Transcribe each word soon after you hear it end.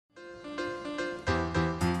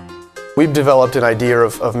We've developed an idea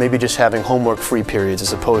of maybe just having homework-free periods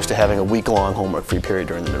as opposed to having a week-long homework-free period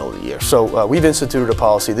during the middle of the year. So we've instituted a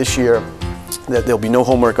policy this year that there'll be no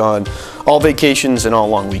homework on all vacations and all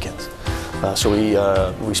long weekends. So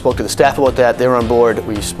we spoke to the staff about that. They're on board.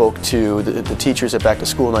 We spoke to the teachers at Back to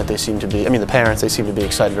School Night. They seem to be, the parents, they seem to be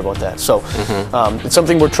excited about that. So it's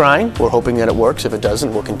something we're trying. We're hoping that it works. If it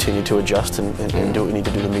doesn't, we'll continue to adjust and do what we need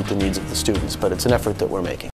to do to meet the needs of the students. But it's an effort that we're making.